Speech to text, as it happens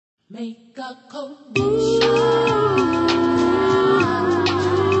Make a connection.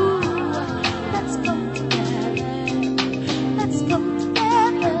 Let's go together. Let's go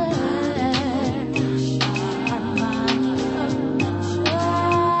together.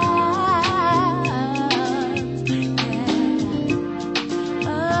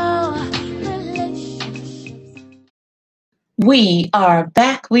 We are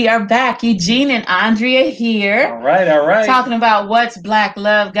back. We are back. Eugene and Andrea here. All right. Talking about what's Black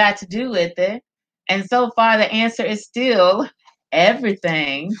love got to do with it. And so far, the answer is still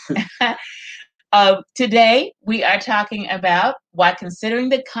everything. Today, we are talking about why considering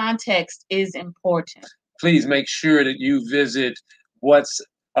the context is important. Please make sure that you visit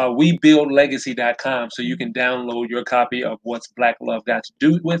webuildlegacy.com so you can download your copy of What's Black Love Got to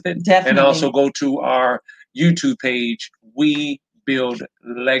Do with It. Definitely. And also go to our YouTube page, We Build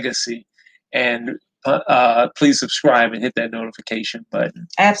Legacy, and please subscribe and hit that notification button.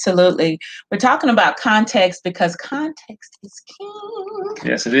 Absolutely. We're talking about context because context is king.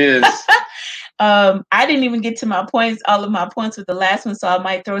 Yes, it is. I didn't even get to my points, all of my points with the last one, so I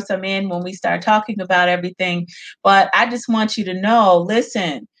might throw some in when we start talking about everything. But I just want you to know,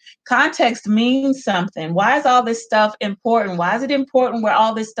 listen, context means something. Why is all this stuff important? Why is it important where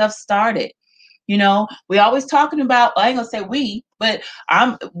all this stuff started? You know, we always talking about, I ain't gonna say we, but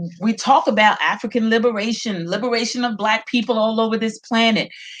we talk about African liberation of Black people all over this planet.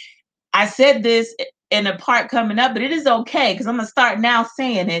 I said this in a part coming up, but it is okay because I'm gonna start now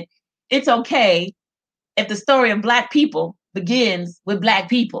saying it. It's okay if the story of Black people begins with Black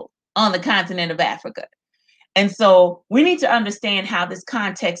people on the continent of Africa. And so we need to understand how this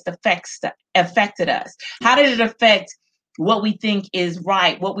context affected us. How did it affect what we think is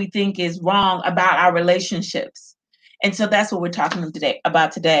right, what we think is wrong about our relationships? And so that's what we're talking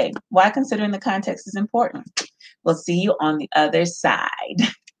about today. Why considering the context is important. We'll see you on the other side.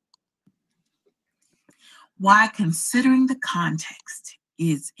 Why considering the context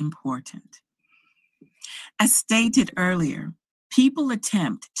is important. As stated earlier, people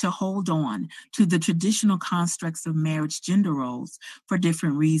attempt to hold on to the traditional constructs of marriage gender roles for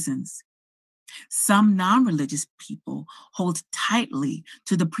different reasons. Some non-religious people hold tightly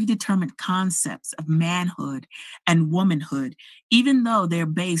to the predetermined concepts of manhood and womanhood, even though they're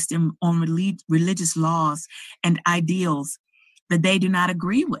based on religious laws and ideals that they do not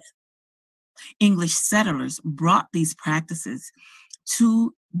agree with. English settlers brought these practices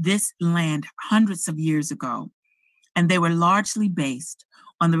to this land hundreds of years ago, and they were largely based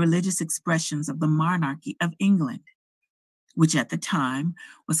on the religious expressions of the monarchy of England, which at the time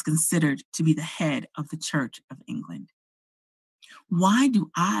was considered to be the head of the Church of England. Why do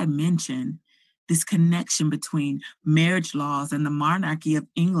I mention this connection between marriage laws and the monarchy of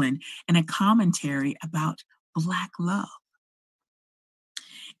England in a commentary about Black love?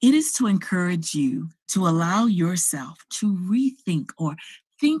 It is to encourage you to allow yourself to rethink or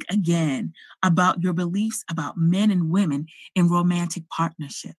think again about your beliefs about men and women in romantic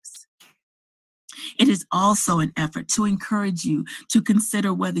partnerships. It is also an effort to encourage you to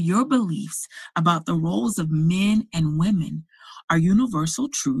consider whether your beliefs about the roles of men and women are universal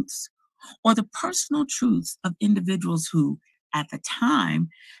truths or the personal truths of individuals who, at the time,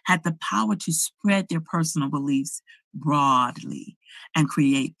 had the power to spread their personal beliefs broadly and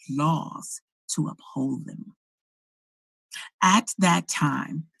create laws to uphold them. At that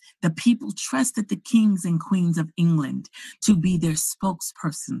time, the people trusted the kings and queens of England to be their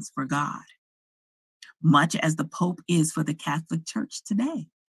spokespersons for God, much as the Pope is for the Catholic Church today.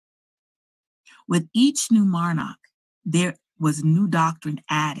 With each new monarch, there was new doctrine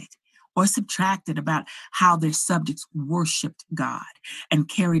added or subtracted about how their subjects worshiped God and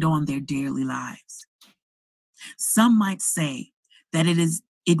carried on their daily lives. Some might say that it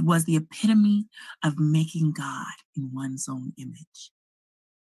was the epitome of making God in one's own image.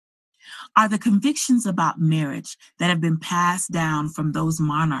 Are the convictions about marriage that have been passed down from those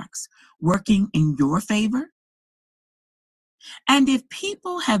monarchs working in your favor? And if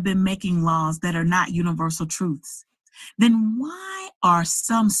people have been making laws that are not universal truths, then why are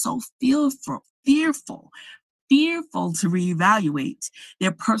some so fearful to reevaluate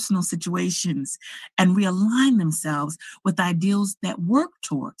their personal situations and realign themselves with ideals that work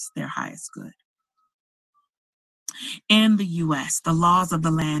towards their highest good? In the U.S., the laws of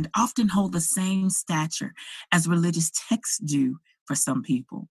the land often hold the same stature as religious texts do for some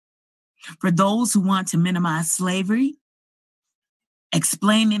people. For those who want to minimize slavery,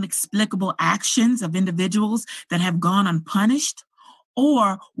 explain inexplicable actions of individuals that have gone unpunished,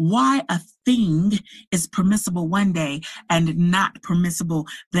 or why a thing is permissible one day and not permissible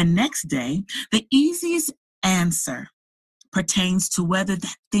the next day, the easiest answer pertains to whether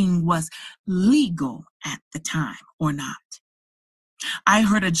that thing was legal at the time or not. I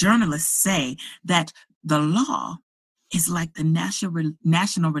heard a journalist say that the law is like the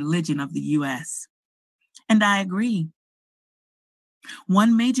national religion of the U.S. And I agree.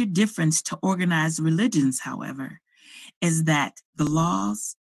 One major difference to organized religions, however, is that the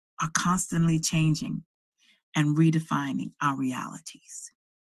laws are constantly changing and redefining our realities.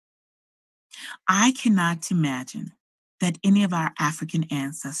 I cannot imagine that any of our African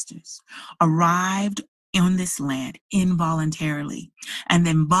ancestors arrived on this land involuntarily and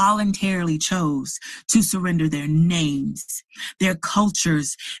then voluntarily chose to surrender their names, their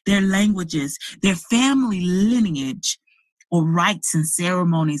cultures, their languages, their family lineage, or rites and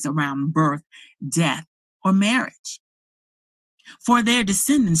ceremonies around birth, death, or marriage. For their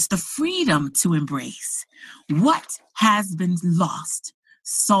descendants, the freedom to embrace what has been lost,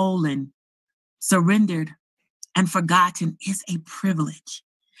 stolen, surrendered, and forgotten is a privilege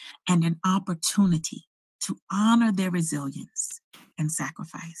and an opportunity to honor their resilience and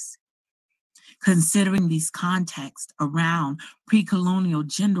sacrifice. Considering these contexts around pre-colonial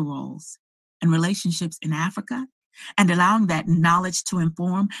gender roles and relationships in Africa, and allowing that knowledge to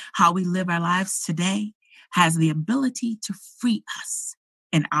inform how we live our lives today, has the ability to free us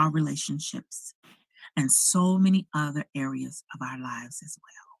in our relationships and so many other areas of our lives as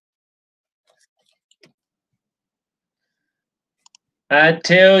well. I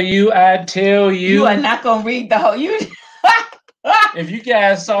tell you. You are not going to read the whole... If you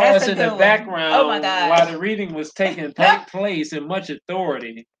guys saw That's us a in the good one. background Oh my God. while the reading was taking place in much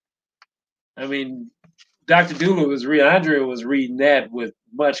authority, I mean, Dr. Dula was reading, Andrea was reading that with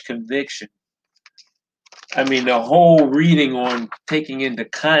much conviction. I mean, the whole reading on taking into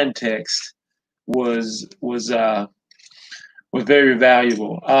context was very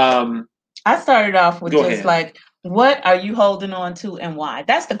valuable. I started off with Go just ahead. like, what are you holding on to and why?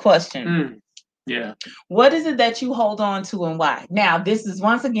 That's the question. Yeah. What is it that you hold on to and why? Now, this is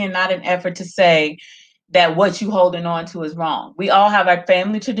once again not an effort to say that what you holding on to is wrong. We all have our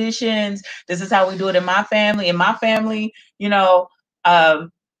family traditions. This is how we do it in my family. In my family, you know,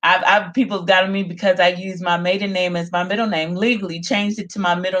 I've people doubted me because I use my maiden name as my middle name, legally changed it to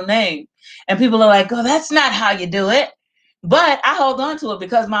my middle name. And people are like, oh, that's not how you do it. But I hold on to it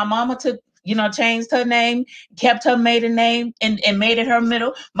because my mama changed her name, kept her maiden name and made it her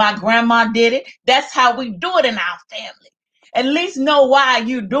middle. My grandma did it. That's how we do it in our family. At least know why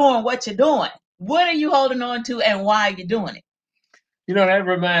you're doing what you're doing. What are you holding on to and why are you doing it? You know, that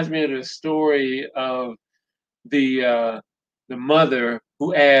reminds me of the story of the mother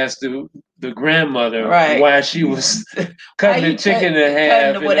who asked the grandmother why she was cutting the chicken in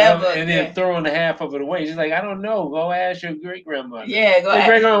half and then throwing the half of it away. She's like, I don't know. Go ask your great grandmother. Yeah, go ask.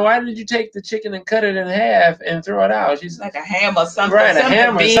 Great grandma, why did you take the chicken and cut it in half and throw it out? She's like a hammer or something. Right, a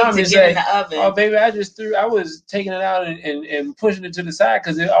hammer or something. To get in the oven. Oh, baby, I was taking it out and pushing it to the side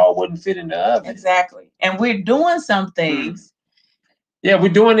because it all wouldn't fit in the oven. Exactly. And we're doing some things. Yeah, we're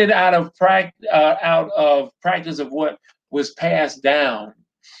doing it out of practice of what was passed down,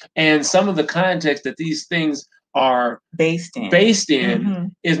 and some of the context that these things are based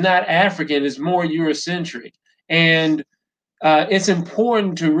in is not African; it's more Eurocentric, and it's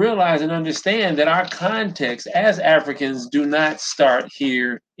important to realize and understand that our context as Africans do not start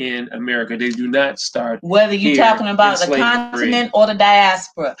here in America. They do not start. Whether you're talking about the continent or the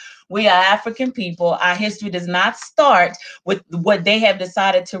diaspora, we are African people. Our history does not start with what they have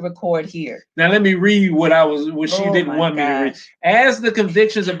decided to record here. Now let me read what she didn't want me to read. As the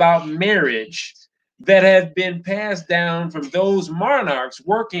convictions about marriage that have been passed down from those monarchs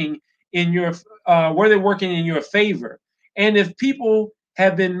working in your favor. And if people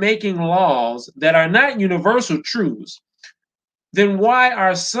have been making laws that are not universal truths, then why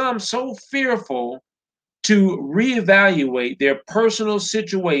are some so fearful to reevaluate their personal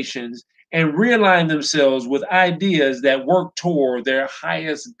situations and realign themselves with ideas that work toward their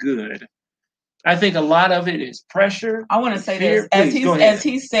highest good? I think a lot of it is pressure. I want to say this as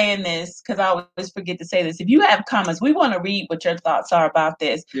he's saying this, because I always forget to say this. If you have comments, we want to read what your thoughts are about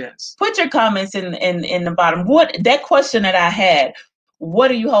this. Yes. Put your comments in the bottom. What that question that I had,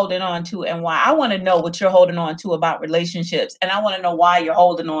 what are you holding on to and why? I want to know what you're holding on to about relationships, and I want to know why you're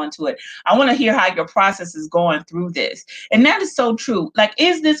holding on to it. I want to hear how your process is going through this. And that is so true. Like,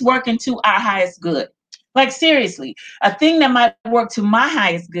 is this working to our highest good? Like, seriously, a thing that might work to my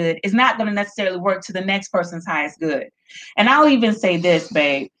highest good is not going to necessarily work to the next person's highest good. And I'll even say this,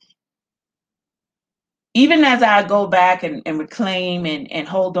 babe. Even as I go back and reclaim and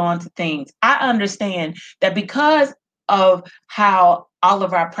hold on to things, I understand that because of how all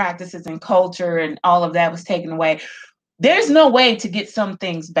of our practices and culture and all of that was taken away, there's no way to get some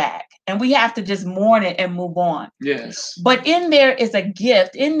things back, and we have to just mourn it and move on. Yes. But in there is a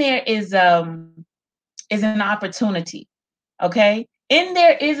gift. In there is an opportunity. Okay. In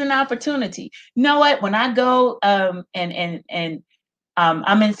there is an opportunity. You know what? When I go I'm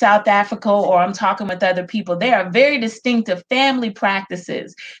in South Africa, or I'm talking with other people, there are very distinctive family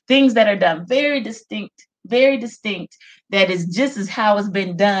practices, things that are done very distinct, that is just as how it's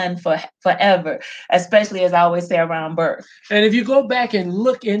been done forever, especially, as I always say, around birth. And if you go back and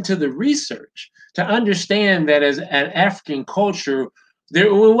look into the research to understand that as an African culture,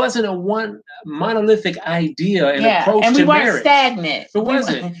 there wasn't a one monolithic idea and approach and we to weren't marriage. Stagnant. It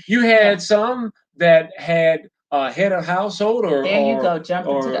wasn't. You had some that had head of household, or there you go, jump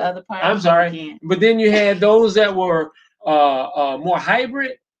into the other part. I'm sorry, again. But then you had those that were more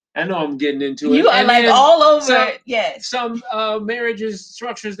hybrid. I know I'm getting into it. You are like all over. Yes. Some marriages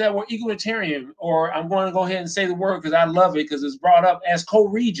structures that were egalitarian, or I'm going to go ahead and say the word because I love it, because it's brought up as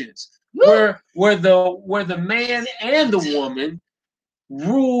co-regents, where the man and the woman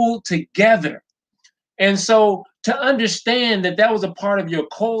rule together. And so to understand that that was a part of your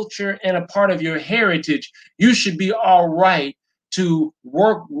culture and a part of your heritage, you should be all right to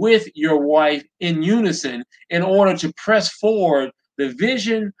work with your wife in unison in order to press forward the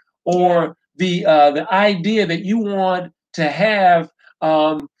vision or the idea that you want to have,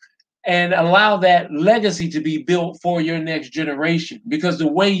 and allow that legacy to be built for your next generation. Because the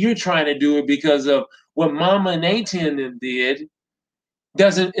way you're trying to do it, because of what Mama and Etienne did,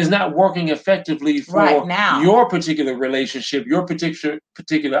 is not working effectively for right now. Your particular relationship, your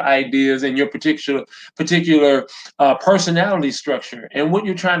particular ideas, and your particular personality structure and what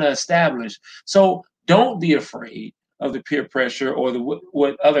you're trying to establish. So don't be afraid of the peer pressure or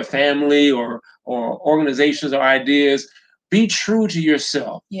what other family or organizations or ideas. Be true to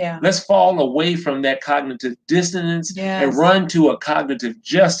yourself. Yeah. Let's fall away from that cognitive dissonance and run to a cognitive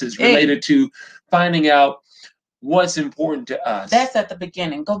justice related to finding out what's important to us. That's at the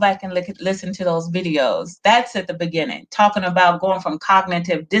beginning. Go back and listen to those videos. That's at the beginning, talking about going from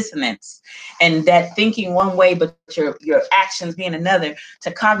cognitive dissonance and that thinking one way, but your actions being another,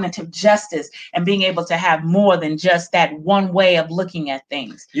 to cognitive justice and being able to have more than just that one way of looking at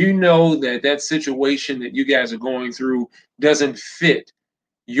things. You know that situation that you guys are going through doesn't fit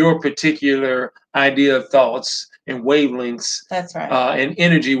your particular idea of thoughts and wavelengths. That's right. And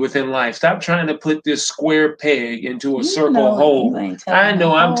energy within life. Stop trying to put this square peg into a circle hole. I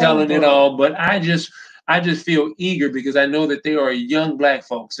know I'm telling it all, but I just feel eager because I know that there are young Black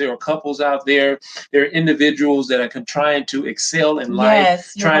folks. There are couples out there. There are individuals that are trying to excel in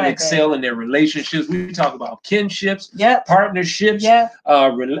life, trying to excel in their relationships. We talk about kinships, partnerships,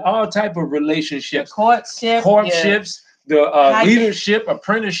 all type of relationships, courtships, the leadership,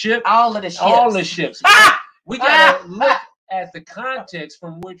 apprenticeship, all of the ships. All the ships. We gotta look at the context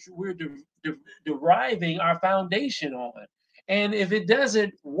from which we're deriving our foundation on. And if it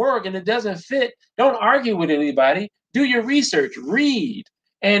doesn't work and it doesn't fit, don't argue with anybody. Do your research, read,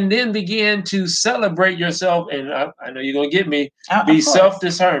 and then begin to celebrate yourself. And I know you're gonna get me. Be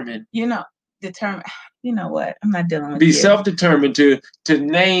self-determined. Determined. You know what? I'm not dealing with Be self-determined to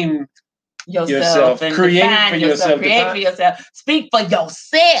name yourself, and create for yourself, speak for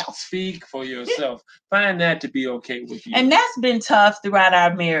yourself. Speak for yourself. Find that to be okay with you. And that's been tough throughout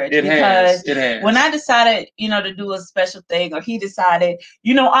our marriage. It has. When I decided, to do a special thing, or he decided,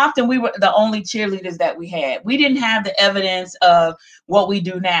 often we were the only cheerleaders that we had. We didn't have the evidence of what we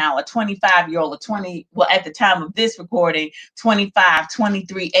do now. A 25-year-old, at the time of this recording, 25,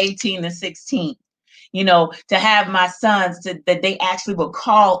 23, 18, and 16. To have my sons that they actually will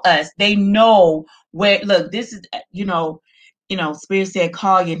call us. They know where, look, this is, Spirit said,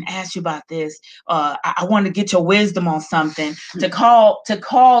 call you and ask you about this. I want to get your wisdom on something, to call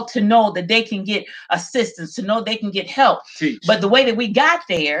to know that they can get assistance, to know they can get help. Teach. But the way that we got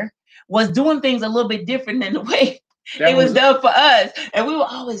there was doing things a little bit different than the way it was done for us. And we were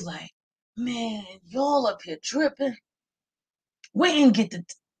always like, man, y'all up here tripping. We didn't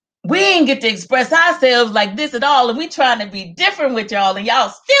get to express ourselves like this at all, and we trying to be different with y'all, and y'all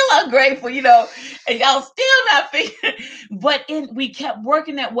still ungrateful, and y'all still not figuring. But we kept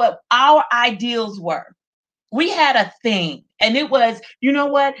working at what our ideals were. We had a thing, and it was,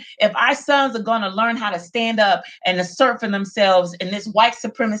 if our sons are going to learn how to stand up and assert for themselves in this white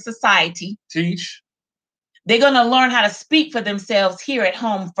supremacist society, teach. They're going to learn how to speak for themselves here at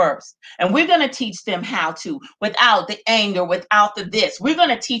home first. And we're going to teach them how to, without the anger, without the this. We're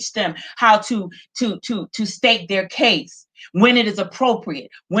going to teach them how to state their case when it is appropriate,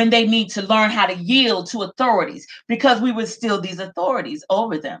 when they need to learn how to yield to authorities, because we were still these authorities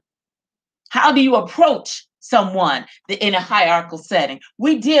over them. How do you approach someone in a hierarchical setting.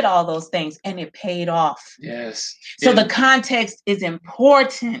 We did all those things and it paid off. Yes. So the context is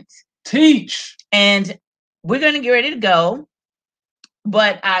important. Teach. And we're going to get ready to go.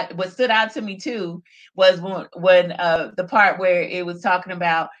 But what stood out to me too was when the part where it was talking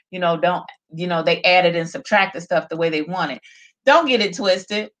about, they added and subtracted stuff the way they wanted. Don't get it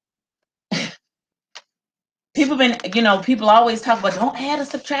twisted. People always talk about don't add or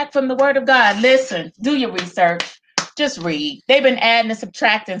subtract from the word of God. Listen, do your research. Just read. They've been adding and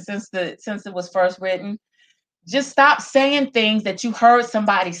subtracting since it was first written. Just stop saying things that you heard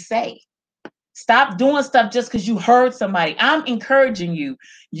somebody say. Stop doing stuff just because you heard somebody. I'm encouraging you.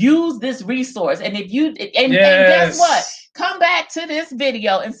 Use this resource. And if you and guess what? Come back to this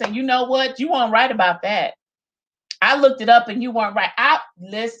video and say, you know what? You weren't right about that. I looked it up and you weren't right.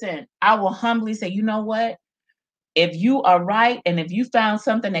 Listen, I will humbly say, you know what? If you are right and if you found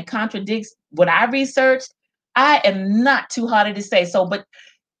something that contradicts what I researched, I am not too hard to say so. But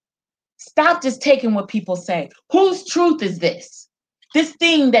stop just taking what people say. Whose truth is this? This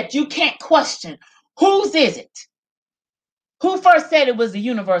thing that you can't question. Whose is it? Who first said it was the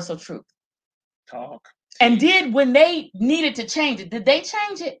universal truth? Talk. And when they needed to change it, did they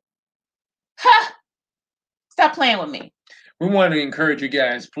change it? Huh? Stop playing with me. We want to encourage you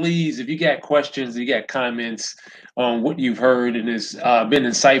guys, please, if you got questions, you got comments on what you've heard and it's been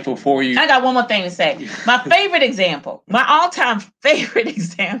insightful for you. I got one more thing to say. My favorite example, my all-time favorite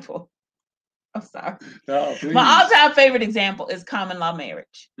example. I'm sorry. No, my all-time favorite example is common law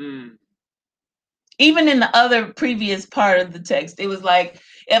marriage. Even in the other previous part of the text, it was like,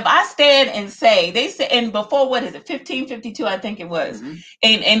 if I stand and say, they said, and before, 1552, I think it was, in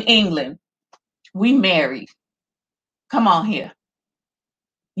England, we married. Come on here.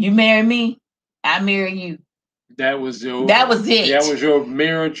 You marry me, I marry you. That was it. That was your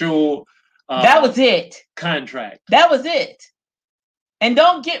marital that was it. Contract. That was it. And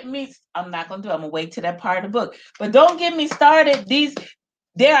don't get me, I'm not going to do it. I'm going to wait to that part of the book. But don't get me started.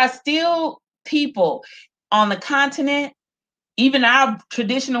 There are still people on the continent, even our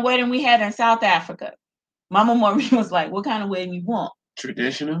traditional wedding we had in South Africa. Mama Maureen was like, what kind of wedding you want?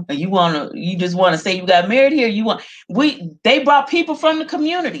 Traditional? And you just want to say you got married here? They brought people from the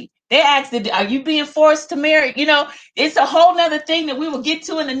community. They asked, are you being forced to marry? It's a whole nother thing that we will get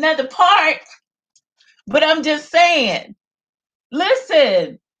to in another part. But I'm just saying,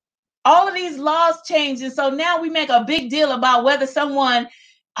 listen, all of these laws change. And so now we make a big deal about whether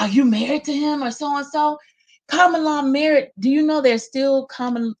are you married to him or so-and-so? Common law marriage. Do you know there's still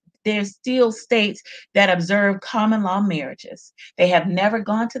states that observe common law marriages. They have never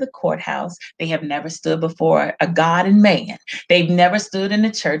gone to the courthouse. They have never stood before a God and man. They've never stood in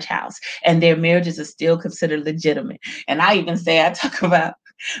the church house, and their marriages are still considered legitimate. And I talk about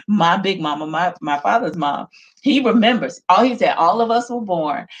my big mama, my father's mom. He remembers. He said all of us were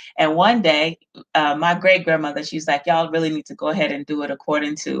born. And one day, my great grandmother, she's like, y'all really need to go ahead and do it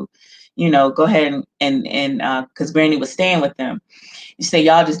according to, go ahead and because Granny was staying with them. You say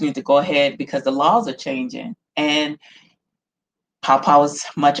y'all just need to go ahead because the laws are changing. And Papa was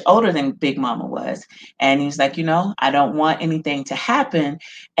much older than Big Mama was. And he was like, I don't want anything to happen.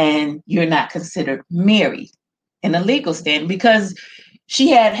 And you're not considered married in a legal stand because she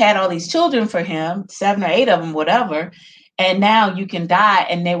had all these children for him, 7 or 8 of them, whatever. And now you can die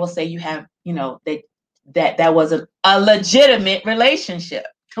and they will say you have, that was a legitimate relationship.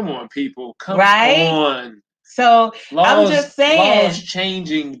 Come on, people. Come on. So I'm just saying. Laws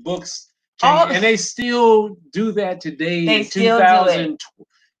changing, books changing, and they still do that today in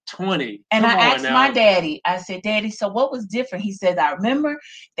 2020. And I asked my daddy, I said, Daddy, so what was different? He said, I remember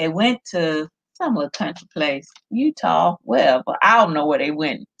they went to some little country place, Utah, wherever. I don't know where they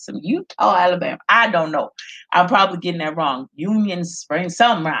went. Some Utah, Alabama. I don't know. I'm probably getting that wrong. Union Springs,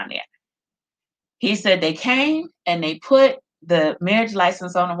 something around there. He said they came and they put the marriage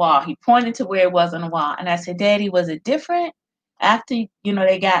license on the wall. He pointed to where it was on the wall. And I said, Daddy, was it different after,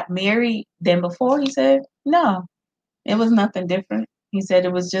 they got married than before? He said, no, it was nothing different. He said,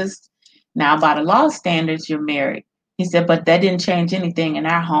 it was just now by the law standards, you're married. He said, but that didn't change anything in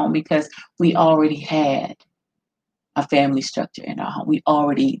our home because we already had a family structure in our home.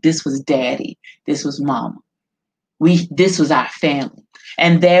 This was Daddy. This was Mama. This was our family.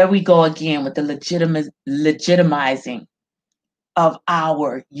 And there we go again with the legitimizing of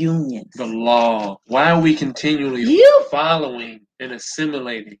our unions. The law. Why are we continually following and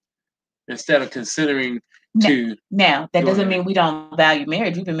assimilating instead of considering Now, that doesn't mean we don't value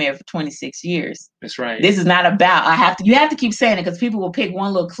marriage. We've been married for 26 years. That's right. This is not about, you have to keep saying it because people will pick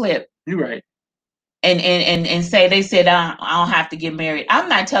one little clip. You're right. and say they said I don't have to get married. I'm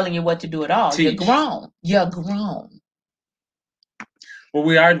not telling you what to do at all. Teach. You're grown. You're grown. What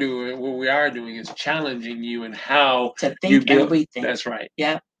we are doing is challenging you in how to think you and rethink. That's right.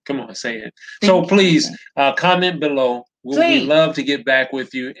 Yeah. Come on, say it. So please comment below. We'd love to get back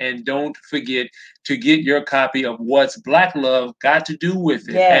with you. And don't forget to get your copy of What's Black Love Got to Do With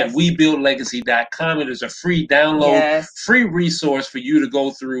It at WeBuildLegacy.com. It is a free download, free resource for you to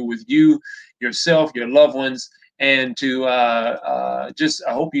go through with you, yourself, your loved ones, and to I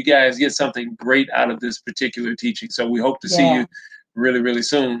hope you guys get something great out of this particular teaching. So we hope to see you really, really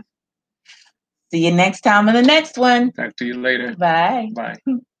soon. See you next time on the next one. Talk to you later. Bye. Bye.